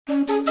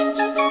All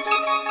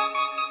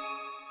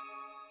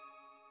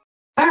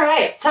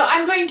right, so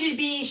I'm going to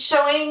be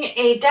showing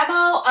a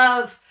demo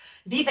of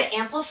Viva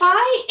Amplify,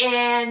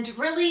 and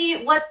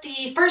really what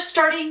the first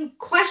starting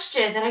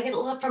question that I get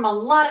from a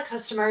lot of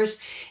customers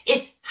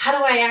is, how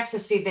do I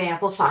access Viva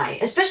Amplify?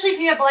 Especially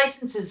if you have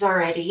licenses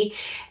already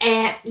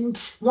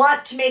and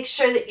want to make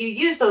sure that you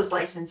use those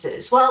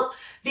licenses. Well,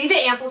 Viva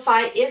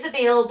Amplify is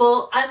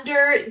available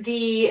under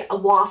the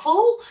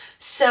waffle.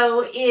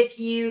 So if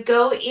you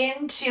go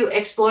into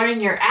exploring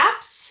your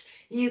apps,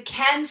 you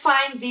can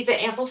find Viva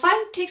Amplify.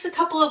 It takes a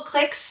couple of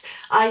clicks.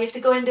 You have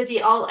to go into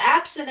the all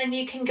apps, and then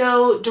you can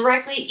go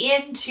directly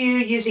into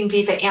using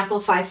Viva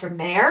Amplify from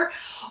there.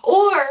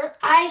 Or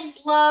I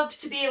love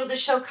to be able to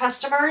show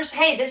customers,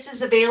 hey, this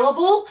is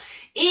available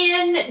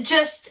in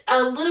just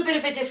a little bit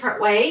of a different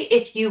way.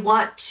 If you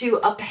want to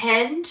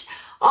append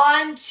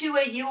onto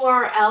a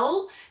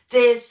URL,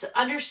 this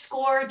 _.layouts,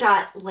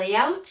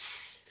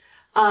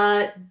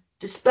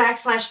 just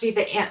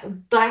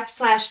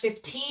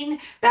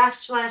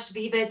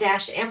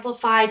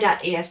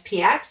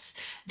 /15/viva-amplify.aspx.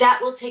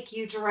 That will take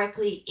you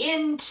directly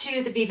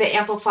into the Viva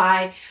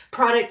Amplify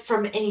product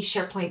from any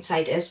SharePoint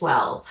site as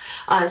well.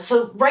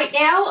 So right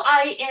now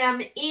I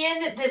am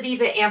in the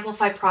Viva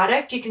Amplify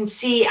product. You can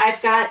see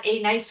I've got a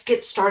nice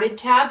Get Started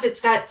tab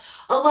that's got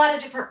a lot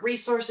of different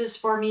resources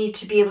for me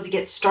to be able to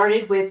get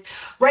started with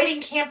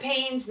writing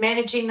campaigns,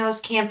 managing those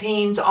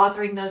campaigns,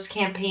 authoring those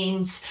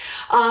campaigns.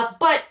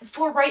 But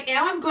for right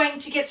now, I'm going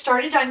to get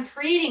started on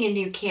creating a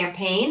new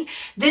campaign.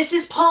 This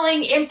is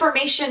pulling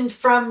information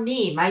from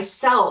me,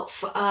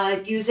 myself,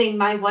 using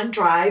my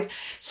OneDrive.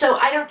 So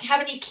I don't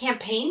have any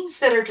campaigns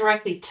that are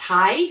directly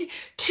tied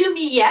to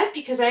me yet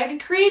because I haven't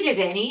created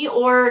any,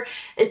 or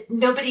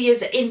nobody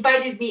has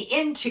invited me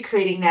into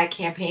creating that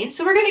campaign.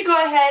 So we're going to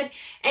go ahead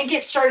and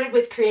get started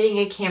with creating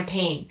a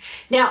campaign.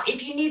 Now,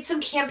 if you need some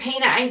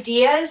campaign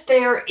ideas,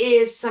 there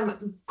is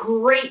some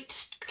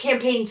great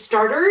campaign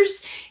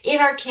starters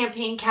in our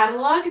campaign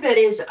catalog that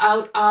is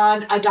out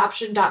on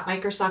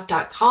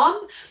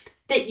adoption.microsoft.com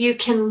that you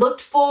can look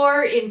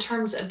for in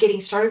terms of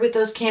getting started with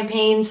those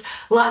campaigns.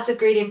 Lots of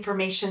great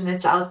information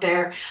that's out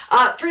there.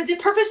 For the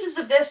purposes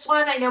of this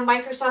one, I know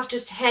Microsoft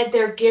just had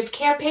their Give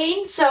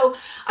campaign, so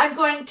I'm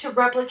going to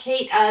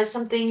replicate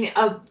something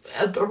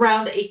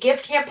around a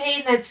Give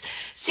campaign that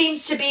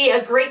seems to be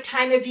a great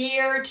time of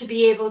year to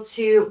be able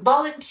to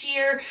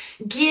volunteer,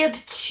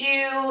 give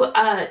to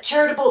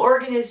charitable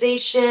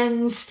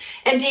organizations,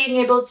 and being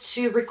able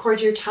to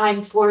record your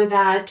time for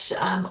that,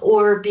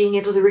 or being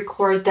able to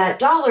record that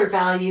dollar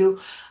value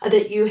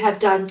that you have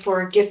done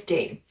for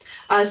gifting.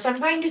 So I'm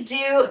going to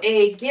do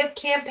a Give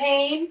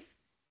campaign,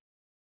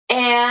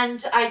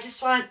 and I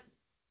just want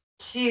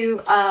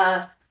to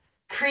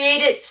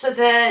create it so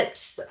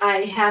that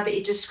I have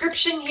a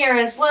description here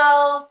as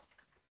well.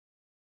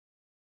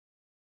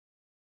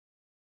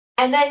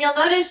 And then you'll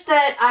notice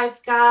that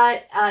I've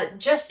got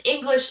just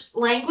English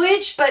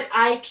language, but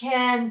I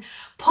can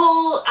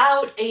pull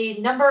out a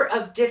number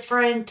of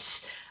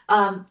different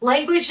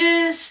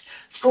languages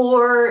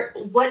for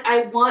what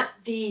I want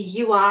the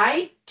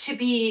UI to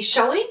be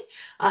showing.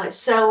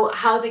 So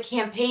how the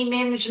campaign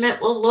management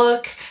will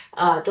look,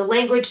 the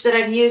language that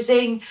I'm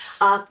using.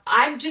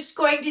 I'm just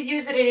going to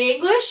use it in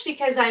English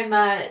because I'm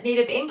a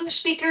native English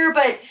speaker,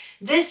 but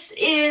this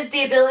is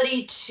the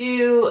ability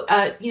to,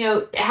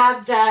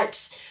 have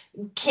that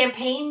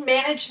campaign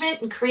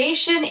management and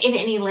creation in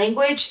any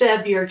language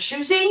that you're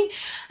choosing.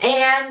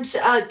 And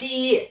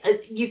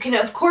you can,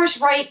 of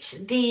course, write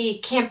the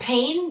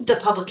campaign, the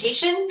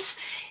publications,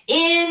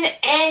 in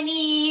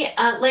any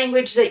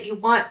language that you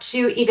want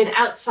to, even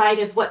outside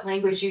of what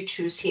language you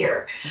choose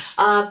here.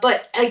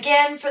 But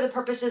again, for the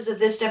purposes of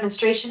this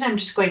demonstration, I'm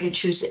just going to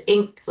choose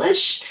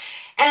English.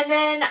 And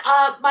then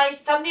my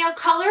thumbnail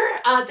color,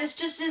 this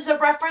just is a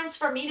reference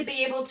for me to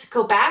be able to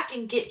go back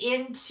and get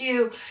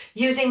into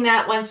using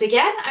that once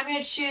again. I'm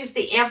going to choose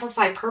the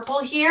Amplify Purple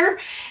here.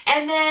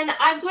 And then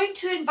I'm going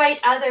to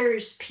invite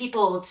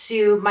people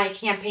to my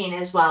campaign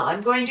as well. I'm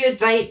going to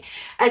invite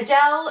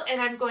Adele, and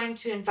I'm going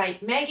to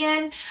invite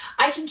Megan.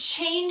 I can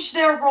change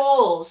their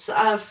roles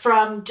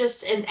from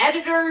just an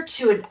editor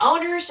to an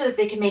owner so that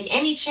they can make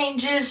any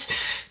changes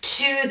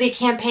to the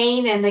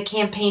campaign and the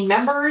campaign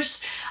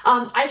members.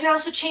 I can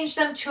also change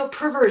them to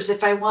approvers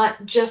if I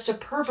want just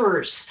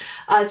approvers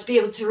to be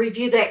able to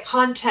review that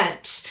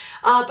content.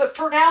 But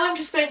for now, I'm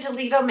just going to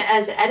leave them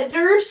as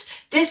editors.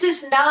 This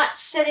is not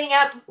setting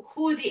up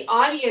who the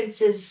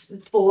audience is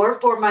for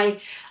my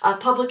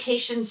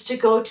publications to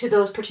go to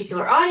those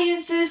particular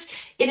audiences.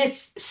 It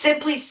is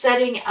simply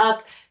setting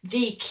up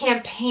the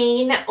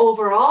campaign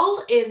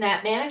overall in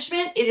that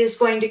management. It is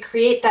going to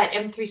create that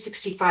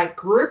M365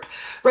 group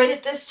right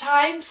at this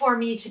time for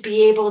me to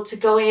be able to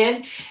go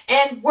in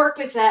and work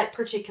with that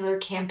particular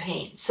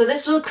campaign. So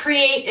this will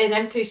create an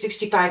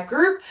M365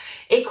 group,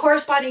 a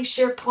corresponding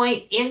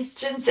SharePoint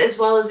instance, as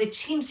well as a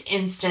Teams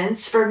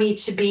instance for me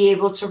to be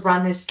able to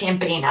run this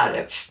campaign out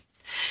of.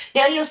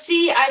 Now you'll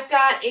see I've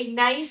got a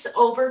nice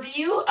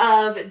overview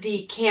of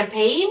the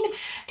campaign,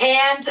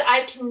 and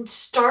I can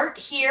start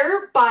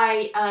here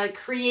by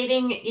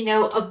creating,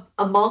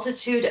 a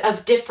multitude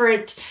of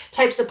different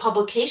types of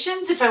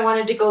publications. If I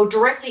wanted to go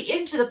directly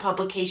into the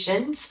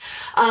publications,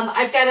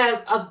 I've got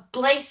a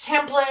blank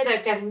template,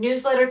 I've got a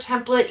newsletter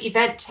template,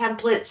 event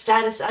template,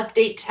 status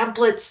update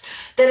templates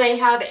that I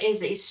have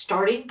as a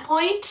starting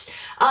point.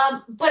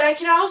 But I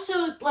can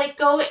also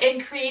go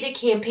and create a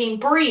campaign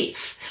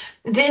brief.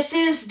 This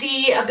is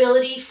the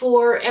ability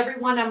for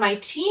everyone on my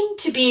team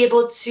to be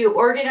able to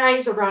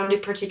organize around a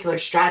particular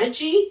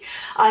strategy,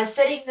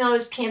 setting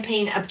those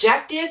campaign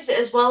objectives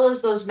as well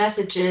as those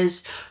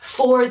messages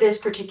for this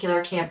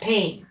particular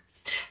campaign.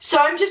 So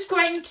I'm just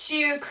going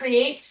to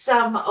create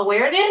some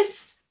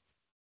awareness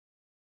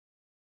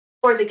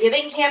for the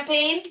giving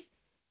campaign.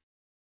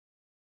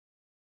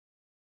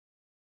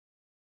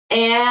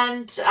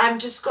 And I'm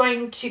just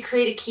going to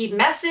create a key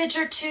message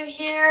or two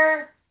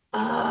here.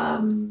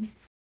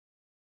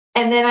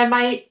 And then I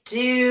might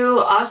do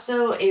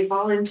also a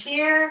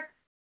volunteer.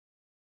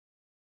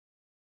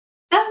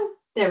 Oh,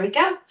 there we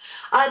go.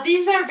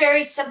 These are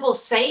very simple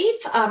save.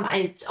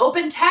 It's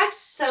open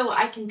text, so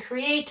I can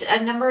create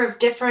a number of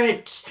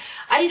different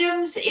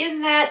items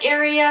in that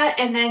area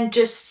and then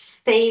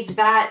just save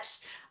that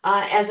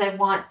as I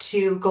want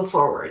to go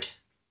forward.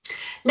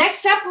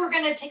 Next up, we're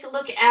going to take a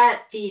look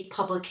at the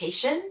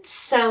publications.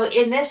 So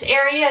in this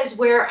area is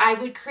where I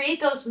would create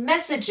those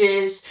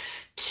messages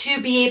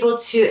to be able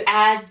to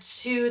add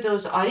to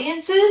those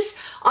audiences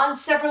on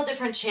several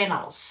different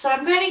channels. So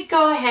I'm going to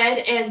go ahead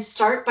and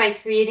start by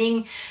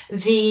creating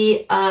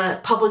the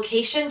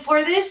publication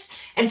for this.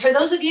 And for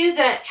those of you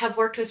that have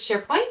worked with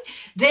SharePoint,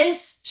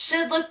 this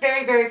should look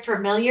very, very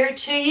familiar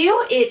to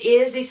you. It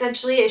is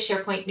essentially a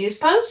SharePoint news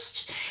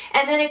post,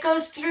 and then it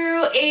goes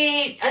through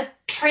a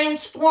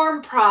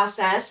transform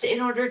process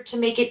in order to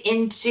make it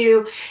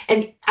into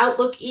an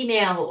Outlook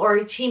email or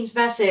a Teams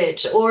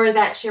message or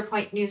that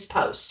SharePoint news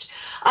post.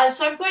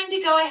 So I'm going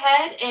to go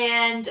ahead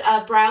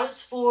and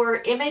browse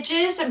for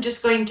images. I'm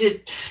just going to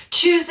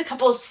choose a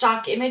couple of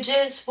stock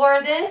images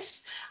for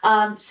this.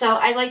 So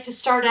I like to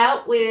start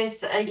out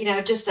with,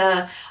 just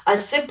a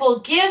simple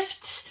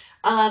gift.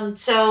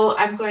 So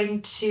I'm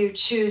going to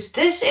choose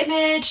this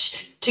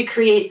image to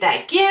create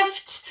that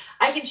gift.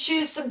 I can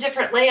choose some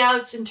different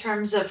layouts in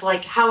terms of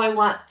how I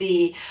want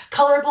the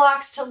color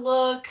blocks to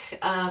look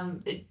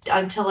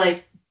until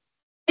I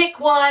pick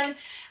one.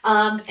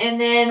 And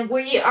then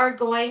we are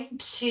going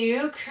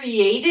to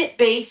create it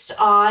based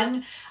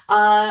on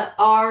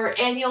our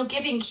annual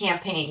giving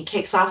campaign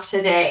kicks off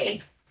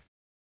today.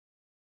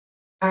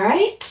 All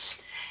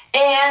right.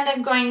 And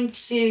I'm going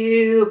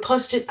to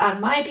post it on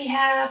my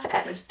behalf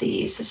as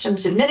the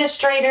systems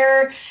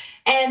administrator,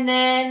 and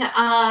then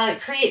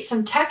create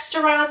some text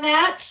around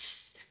that.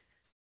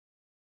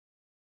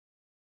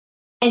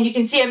 And you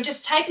can see I'm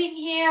just typing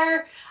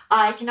here.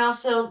 I can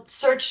also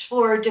search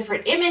for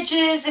different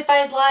images if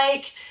I'd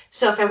like.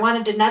 So if I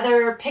wanted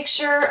another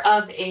picture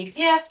of a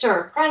gift or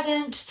a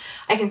present,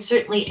 I can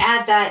certainly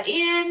add that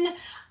in.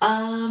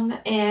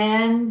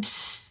 And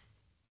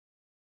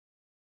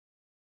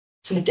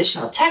some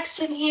additional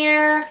text in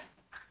here.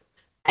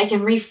 I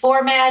can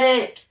reformat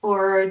it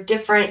for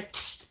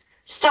different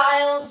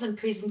styles and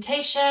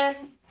presentation.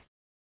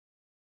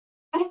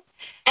 Okay.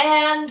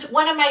 And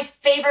one of my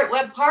favorite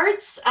web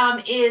parts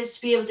is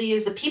to be able to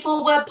use the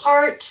people web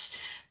part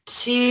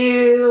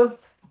to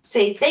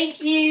say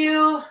thank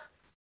you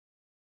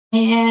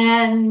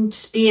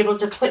and be able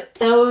to put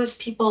those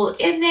people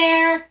in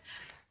there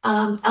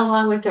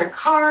along with their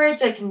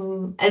cards. I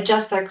can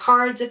adjust their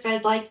cards if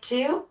I'd like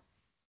to.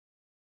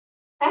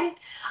 Okay.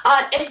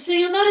 And so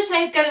you'll notice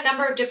I've got a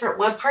number of different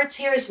web parts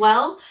here as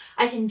well.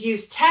 I can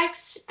use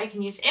text, I can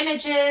use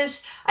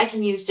images, I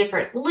can use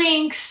different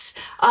links.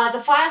 The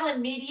file and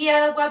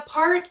media web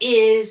part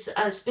is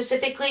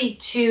specifically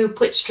to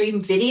put stream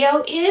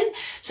video in,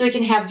 so we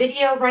can have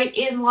video right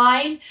in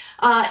line.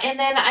 And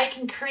then I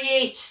can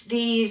create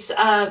these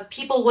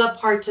people web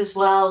parts as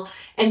well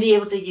and be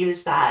able to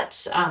use that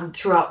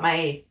throughout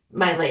my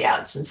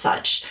layouts and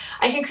such.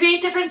 I can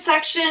create different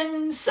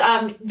sections,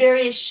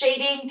 various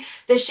shading.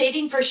 The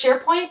shading for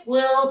SharePoint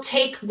will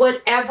take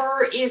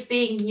whatever is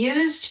being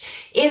used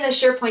in the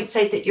SharePoint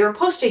site that you're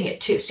posting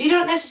it to. So you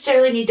don't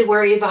necessarily need to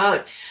worry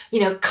about,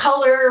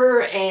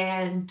 color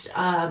and,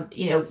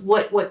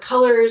 what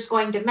color is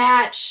going to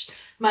match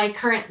my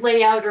current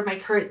layout or my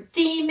current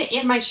theme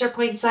in my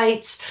SharePoint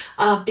sites,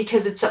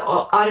 because it's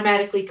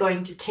automatically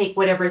going to take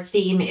whatever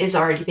theme is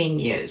already being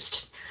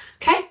used.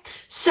 Okay,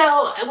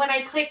 so when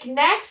I click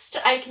next,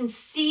 I can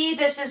see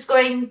this is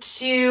going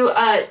to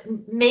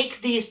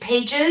make these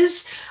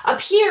pages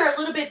appear a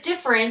little bit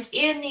different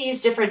in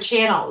these different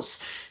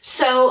channels.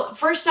 So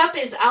first up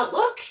is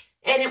Outlook.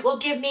 and it will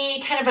give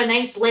me kind of a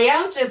nice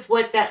layout of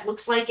what that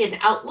looks like in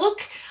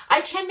Outlook. I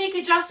can make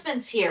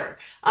adjustments here.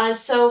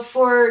 So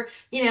for,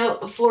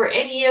 for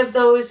any of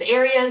those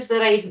areas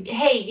that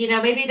hey,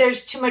 maybe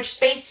there's too much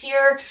space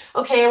here.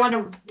 Okay, I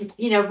want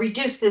to,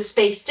 reduce this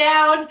space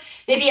down.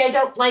 Maybe I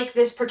don't like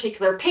this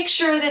particular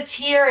picture that's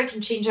here. I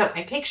can change out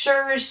my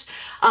pictures.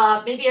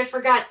 Maybe I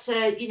forgot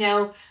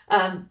to,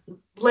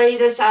 lay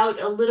this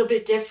out a little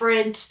bit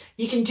different.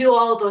 You can do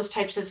all those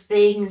types of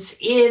things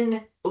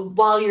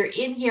while you're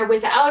in here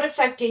without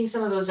affecting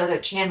some of those other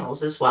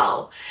channels as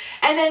well.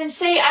 And then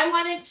say I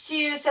wanted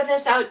to send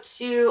this out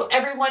to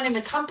everyone in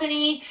the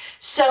company.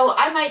 So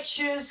I might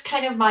choose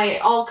kind of my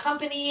all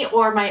company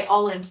or my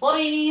all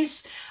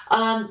employees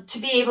to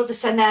be able to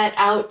send that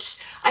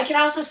out. I can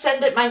also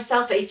send it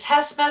myself a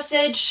test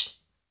message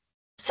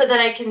so that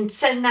I can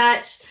send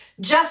that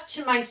just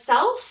to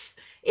myself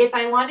if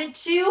I wanted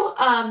to.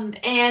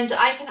 And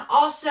I can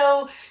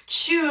also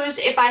choose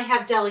if I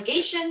have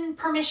delegation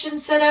permission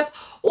set up,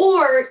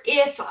 or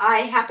if I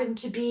happen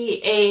to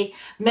be a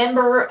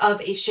member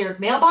of a shared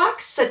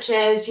mailbox, such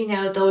as,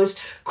 those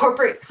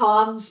corporate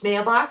comms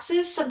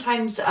mailboxes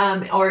sometimes,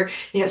 or,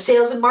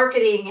 sales and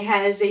marketing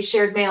has a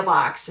shared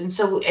mailbox. And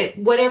so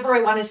whatever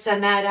I want to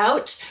send that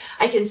out,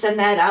 I can send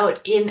that out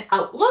in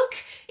Outlook.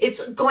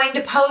 It's going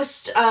to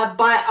post on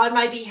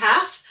my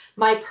behalf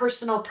my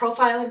personal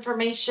profile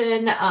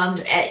information,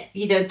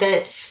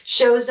 that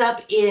shows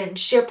up in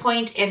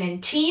SharePoint and in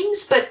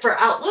Teams. But for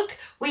Outlook,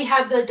 we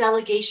have the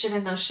delegation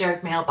and those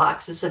shared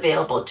mailboxes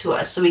available to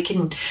us. So we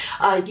can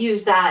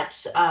use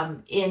that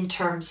in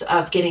terms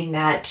of getting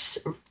that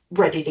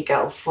ready to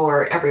go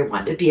for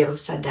everyone to be able to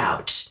send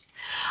out.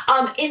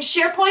 In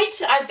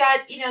SharePoint, I've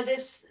got,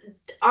 this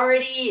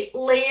already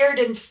layered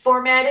and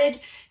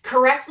formatted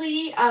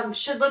correctly,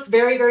 should look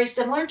very, very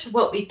similar to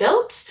what we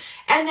built.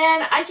 And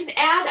then I can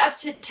add up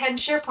to 10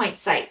 SharePoint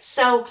sites.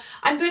 So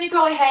I'm going to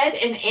go ahead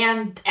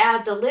and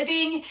add the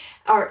landing,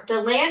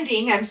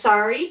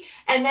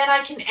 and then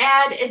I can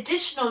add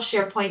additional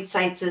SharePoint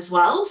sites as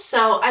well.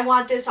 So I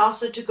want this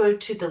also to go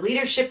to the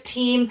leadership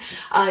team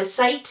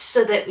site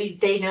so that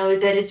they know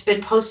that it's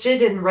been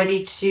posted and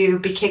ready to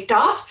be kicked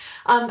off.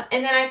 And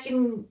then I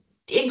can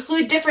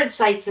include different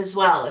sites as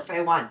well if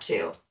I want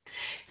to.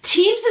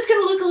 Teams is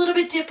going to look a little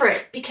bit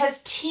different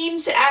because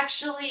Teams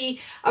actually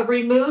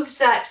removes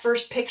that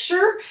first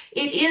picture.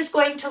 It is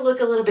going to look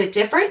a little bit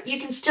different. You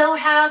can still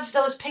have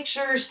those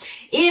pictures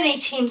in a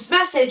Teams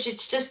message.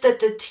 It's just that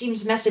the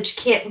Teams message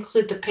can't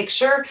include the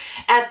picture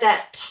at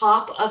that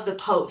top of the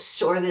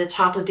post or the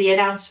top of the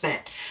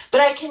announcement.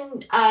 But I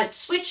can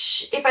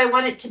switch if I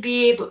want it to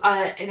be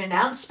an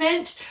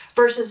announcement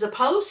versus a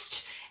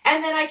post.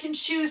 And then I can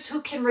choose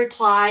who can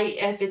reply,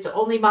 if it's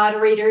only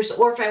moderators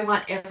or if I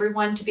want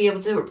everyone to be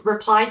able to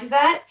reply to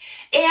that.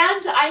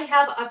 And I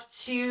have up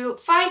to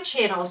 5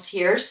 channels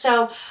here.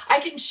 So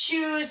I can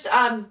choose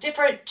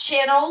different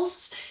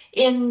channels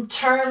in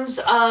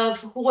terms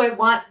of who I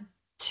want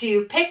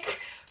to pick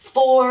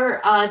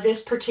for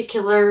this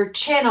particular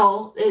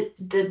channel,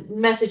 the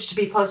message to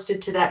be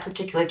posted to that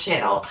particular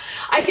channel.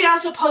 I can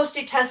also post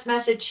a test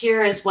message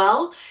here as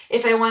well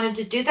if I wanted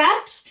to do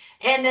that.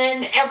 And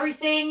then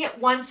everything,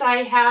 once I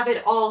have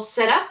it all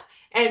set up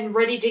and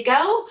ready to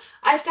go,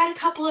 I've got a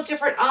couple of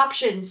different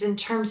options in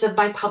terms of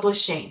my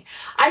publishing.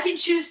 I can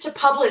choose to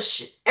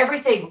publish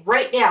everything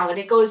right now, and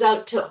it goes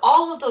out to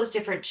all of those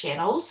different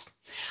channels.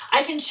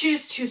 I can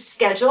choose to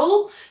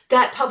schedule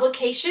that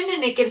publication,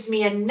 and it gives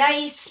me a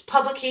nice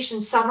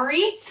publication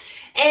summary.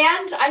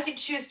 And I can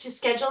choose to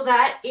schedule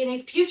that in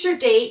a future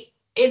date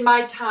in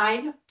my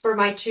time for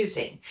my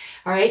choosing.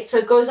 All right, so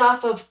it goes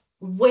off of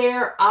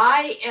where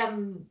I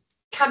am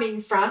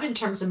coming from in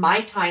terms of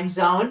my time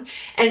zone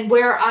and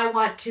where I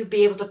want to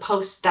be able to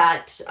post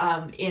that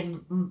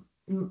in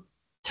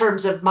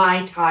terms of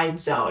my time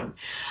zone.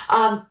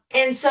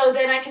 And so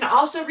then I can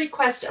also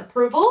request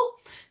approval.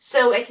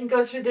 So I can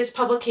go through this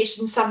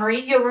publication summary.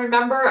 You'll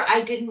remember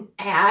I didn't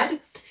add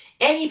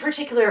any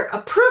particular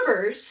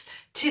approvers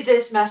to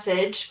this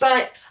message,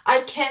 but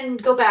I can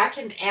go back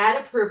and add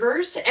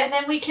approvers, and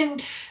then we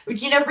can,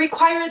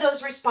 require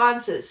those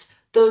responses.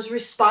 Those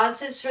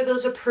responses for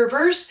those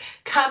approvers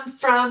come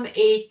from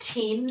a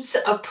Teams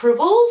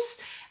approvals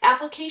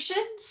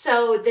application.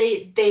 So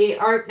they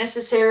aren't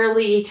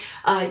necessarily,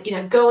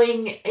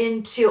 going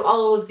into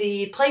all of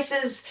the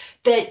places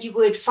that you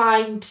would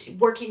find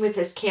working with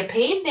this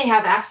campaign. They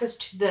have access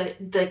to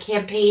the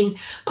campaign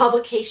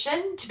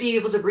publication to be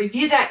able to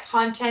review that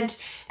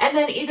content and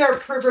then either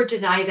approve or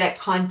deny that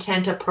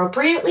content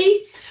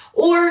appropriately,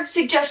 or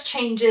suggest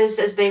changes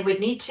as they would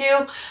need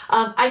to.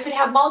 I could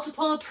have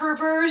multiple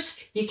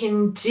approvers. You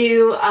can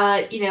do,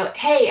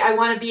 hey, I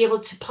want to be able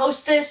to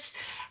post this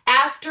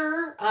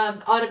after,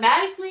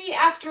 automatically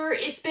after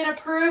it's been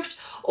approved,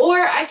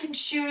 or I can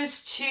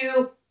choose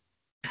to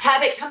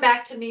have it come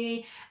back to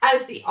me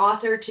as the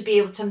author to be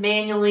able to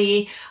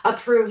manually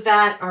approve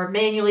that or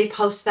manually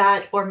post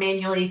that or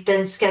manually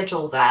then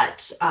schedule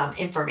that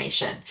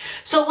information.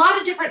 So a lot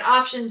of different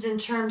options in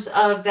terms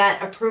of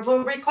that approval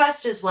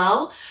request as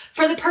well.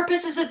 For the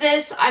purposes of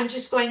this, I'm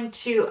just going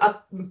to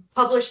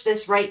publish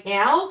this right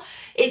now.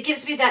 It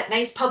gives me that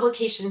nice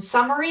publication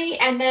summary.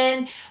 And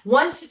then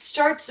once it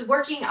starts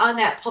working on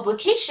that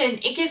publication,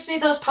 it gives me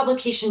those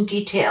publication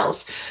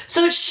details.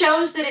 So it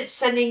shows that it's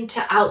sending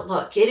to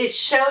Outlook. It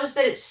shows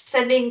that it's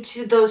sending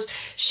to those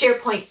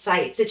SharePoint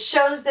sites. It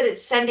shows that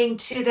it's sending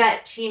to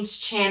that Teams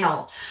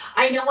channel.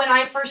 I know when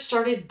I first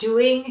started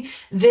doing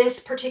this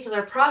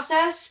particular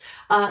process,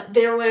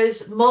 there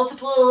was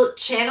multiple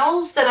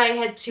channels that I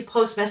had to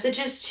post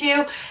messages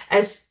to,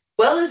 as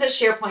well as a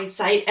SharePoint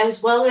site,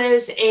 as well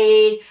as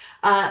a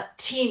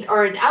team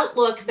or an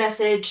Outlook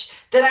message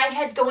that I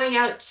had going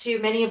out to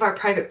many of our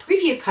private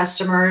preview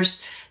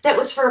customers. That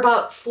was for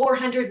about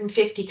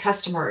 450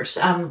 customers,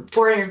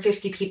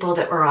 450 people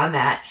that were on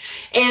that.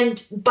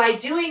 And by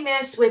doing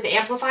this with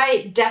Amplify,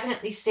 it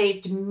definitely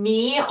saved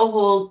me a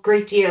whole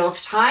great deal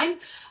of time.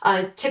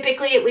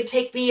 Typically, it would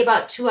take me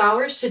about 2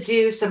 hours to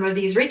do some of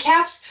these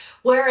recaps,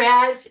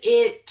 whereas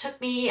it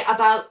took me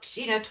about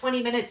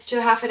 20 minutes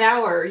to half an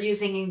hour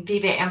using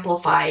Viva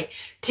Amplify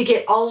to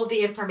get all of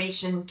the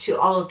information to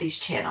all of these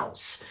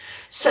channels.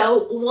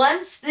 So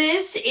once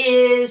this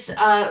is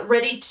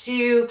ready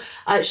to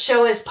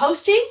show as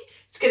posting,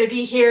 it's going to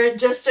be here in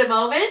just a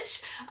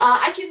moment.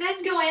 I can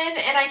then go in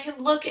and I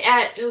can look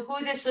at who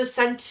this was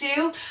sent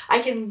to. I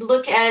can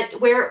look at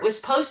where it was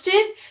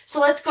posted. So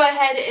let's go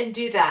ahead and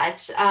do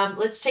that.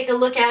 Let's take a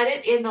look at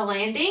it in the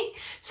landing.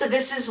 So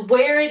this is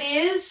where it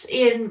is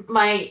in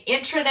my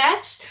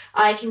intranet.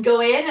 I can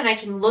go in and I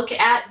can look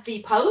at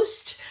the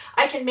post.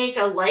 I can make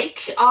a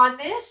like on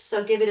this,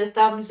 so give it a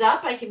thumbs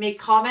up. I can make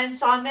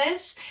comments on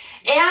this,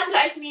 and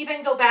I can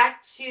even go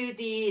back to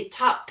the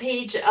top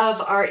page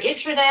of our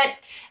intranet,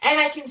 and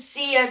I can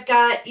see I've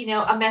got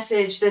a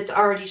message that's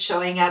already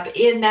showing up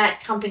in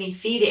that company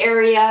feed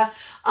area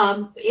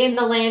in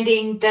the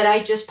landing that I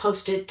just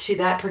posted to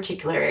that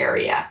particular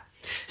area.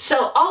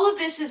 So all of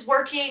this is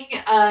working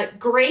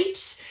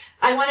great.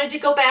 I wanted to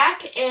go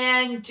back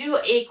and do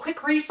a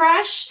quick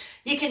refresh.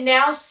 You can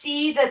now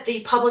see that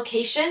the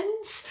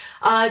publications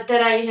that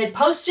I had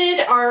posted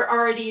are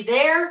already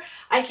there.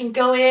 I can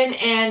go in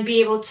and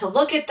be able to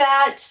look at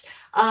that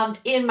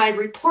in my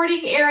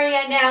reporting area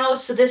now.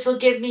 So this will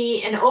give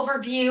me an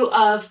overview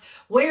of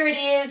where it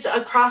is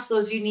across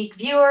those unique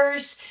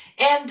viewers,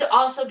 and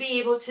also be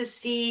able to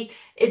see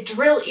it,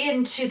 drill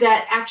into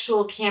that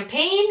actual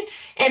campaign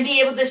and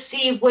be able to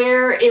see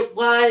where it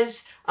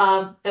was,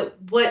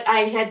 what I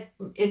had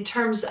in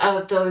terms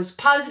of those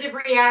positive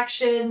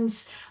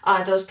reactions,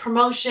 those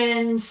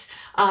promotions.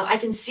 I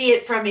can see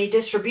it from a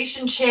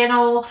distribution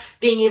channel,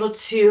 being able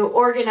to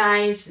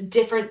organize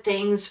different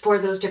things for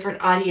those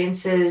different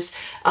audiences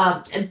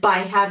by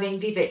having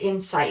Viva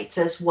Insights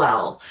as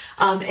well.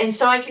 And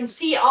so I can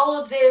see all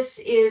of this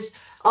is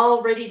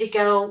all ready to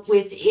go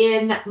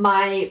within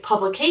my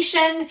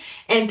publication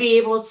and be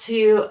able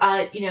to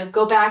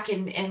go back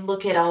and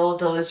look at all of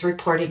those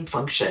reporting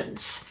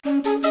functions.